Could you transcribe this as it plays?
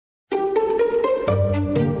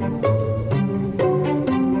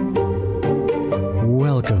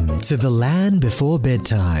Welcome to The Land Before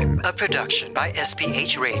Bedtime, a production by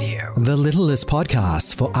SPH Radio, the littlest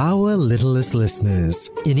podcast for our littlest listeners.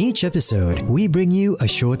 In each episode, we bring you a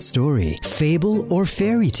short story, fable, or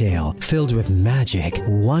fairy tale filled with magic,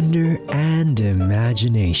 wonder, and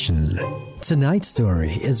imagination. Tonight's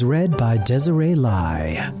story is read by Desiree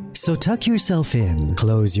Lai. So tuck yourself in,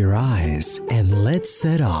 close your eyes, and let's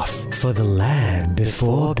set off for The Land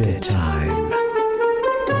Before Bedtime.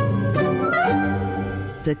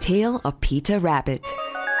 The Tale of Peter Rabbit.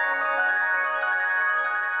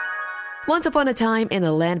 Once upon a time in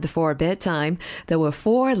the land before bedtime, there were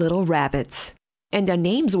 4 little rabbits. And their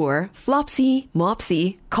names were Flopsy,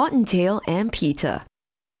 Mopsy, Cottontail, and Peter.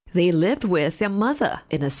 They lived with their mother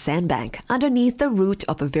in a sandbank underneath the root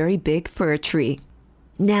of a very big fir tree.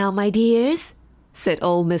 "Now, my dears," said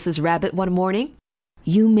old Mrs. Rabbit one morning,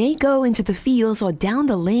 "you may go into the fields or down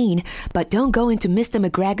the lane, but don't go into Mr.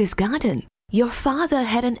 McGregor's garden. Your father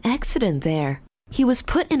had an accident there. He was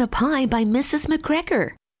put in a pie by Mrs.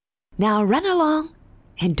 McGregor. Now run along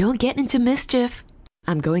and don't get into mischief.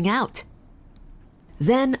 I'm going out."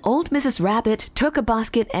 Then old Mrs. Rabbit took a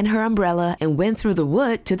basket and her umbrella and went through the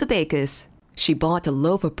wood to the baker's. She bought a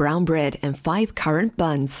loaf of brown bread and 5 currant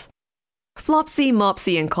buns. Flopsy,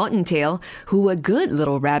 Mopsy, and Cottontail, who were good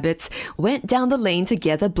little rabbits, went down the lane to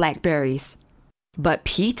gather blackberries. But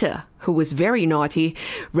Peter, who was very naughty,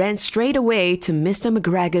 ran straight away to Mr.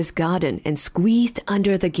 McGregor's garden and squeezed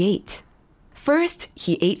under the gate. First,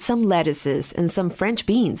 he ate some lettuces and some French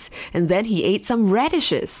beans, and then he ate some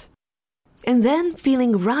radishes. And then,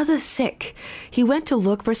 feeling rather sick, he went to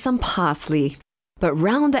look for some parsley. But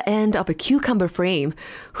round the end of a cucumber frame,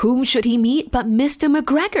 whom should he meet but Mr.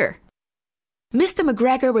 McGregor? Mr.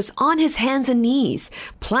 McGregor was on his hands and knees,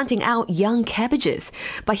 planting out young cabbages,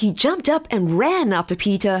 but he jumped up and ran after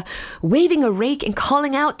Peter, waving a rake and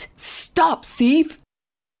calling out, "Stop, thief!"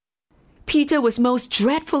 Peter was most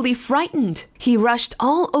dreadfully frightened. He rushed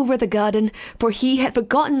all over the garden, for he had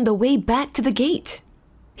forgotten the way back to the gate.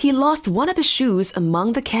 He lost one of his shoes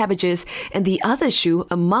among the cabbages and the other shoe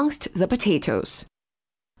amongst the potatoes.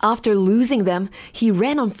 After losing them, he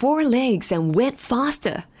ran on 4 legs and went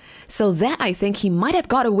faster, so that I think he might have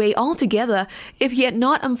got away altogether if he had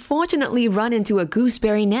not unfortunately run into a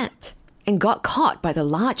gooseberry net and got caught by the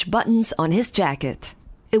large buttons on his jacket.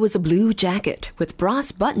 It was a blue jacket with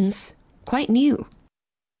brass buttons, quite new.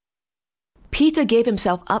 Peter gave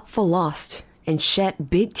himself up for lost and shed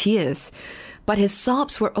big tears, but his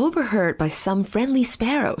sobs were overheard by some friendly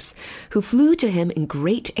sparrows, who flew to him in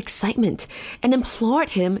great excitement and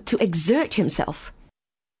implored him to exert himself.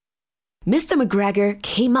 Mr. McGregor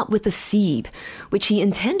came up with a sieve, which he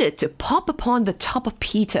intended to pop upon the top of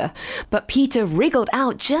Peter, but Peter wriggled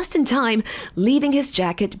out just in time, leaving his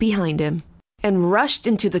jacket behind him, and rushed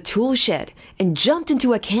into the tool shed and jumped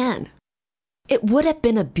into a can. It would have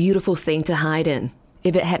been a beautiful thing to hide in,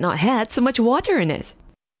 if it had not had so much water in it.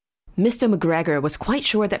 Mr. McGregor was quite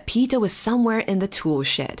sure that Peter was somewhere in the tool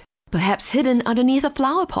shed, perhaps hidden underneath a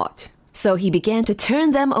flower pot. So he began to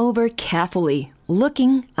turn them over carefully,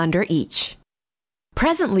 looking under each.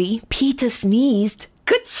 Presently, Peter sneezed,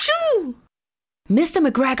 "Ka-choo!" Mr.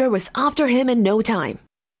 McGregor was after him in no time,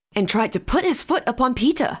 and tried to put his foot upon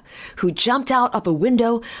Peter, who jumped out of a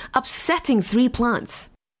window, upsetting 3 plants.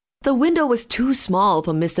 The window was too small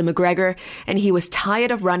for Mr. McGregor, and he was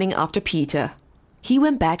tired of running after Peter. He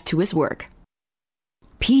went back to his work.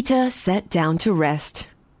 Peter sat down to rest.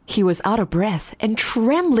 He was out of breath and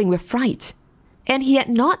trembling with fright, and he had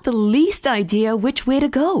not the least idea which way to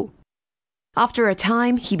go. After a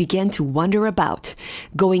time, he began to wander about,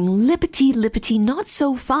 going lippity-lippity not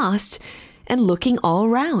so fast, and looking all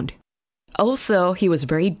round. Also, he was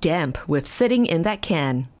very damp with sitting in that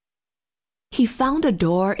can. He found a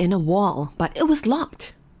door in a wall, but it was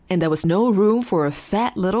locked, and there was no room for a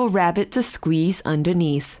fat little rabbit to squeeze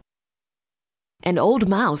underneath. An old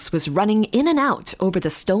mouse was running in and out over the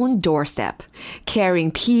stone doorstep, carrying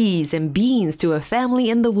peas and beans to a family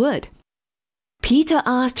in the wood. Peter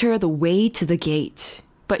asked her the way to the gate,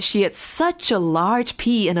 but she had such a large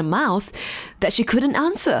pea in her mouth that she couldn't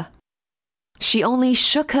answer. She only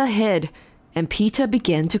shook her head, and Peter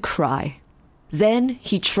began to cry. Then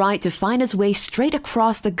he tried to find his way straight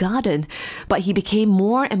across the garden, but he became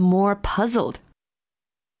more and more puzzled.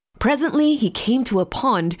 Presently, he came to a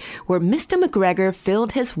pond where Mr. McGregor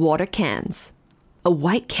filled his water cans. A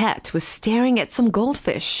white cat was staring at some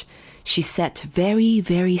goldfish. She sat very,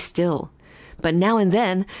 very still, but now and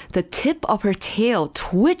then the tip of her tail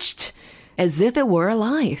twitched as if it were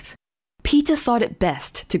alive. Peter thought it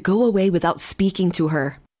best to go away without speaking to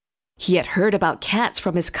her. He had heard about cats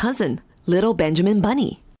from his cousin, little Benjamin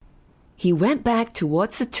Bunny. He went back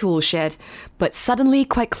towards the tool shed, but suddenly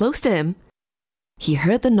quite close to him, he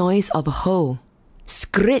heard the noise of a hoe.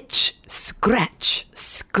 Scritch, scratch,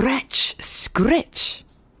 scratch, scritch.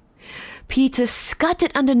 Peter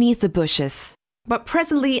scuttled underneath the bushes, but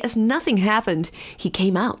presently, as nothing happened, he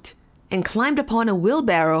came out and climbed upon a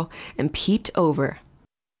wheelbarrow and peeped over.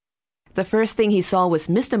 The first thing he saw was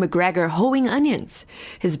Mr. McGregor hoeing onions.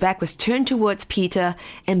 His back was turned towards Peter,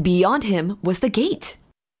 and beyond him was the gate.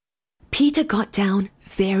 Peter got down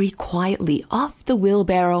very quietly off the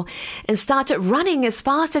wheelbarrow and started running as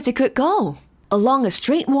fast as he could go, along a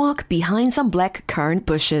straight walk behind some black currant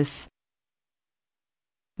bushes.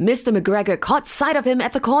 Mr. McGregor caught sight of him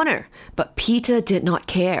at the corner, but Peter did not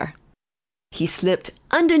care. He slipped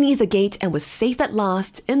underneath the gate and was safe at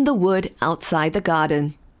last in the wood outside the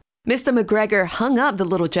garden. Mr. McGregor hung up the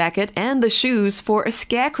little jacket and the shoes for a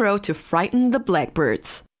scarecrow to frighten the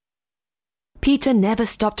blackbirds. Peter never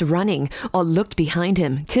stopped running or looked behind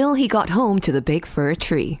him till he got home to the big fir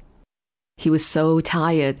tree. He was so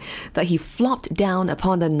tired that he flopped down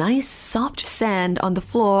upon the nice soft sand on the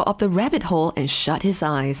floor of the rabbit hole and shut his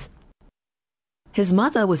eyes. His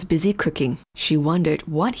mother was busy cooking. She wondered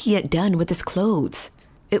what he had done with his clothes.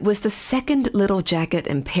 It was the second little jacket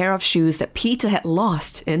and pair of shoes that Peter had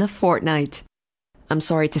lost in a fortnight. I'm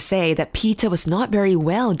sorry to say that Peter was not very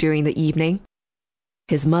well during the evening.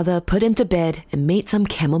 His mother put him to bed and made some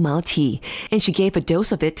chamomile tea, and she gave a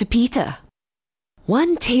dose of it to Peter.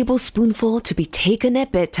 1 tablespoonful to be taken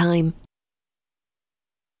at bedtime.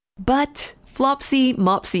 But Flopsy,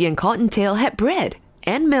 Mopsy, and Cottontail had bread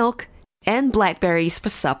and milk and blackberries for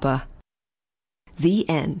supper. The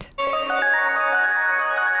end.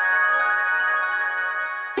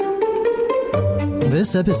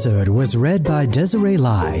 This episode was read by Desiree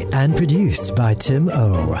Lai and produced by Tim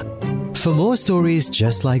O. For more stories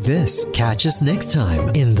just like this, catch us next time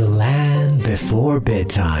in The Land Before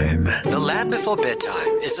Bedtime. The Land Before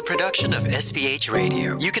Bedtime is a production of SPH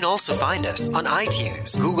Radio. You can also find us on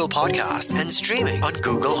iTunes, Google Podcasts, and streaming on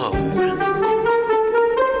Google Home.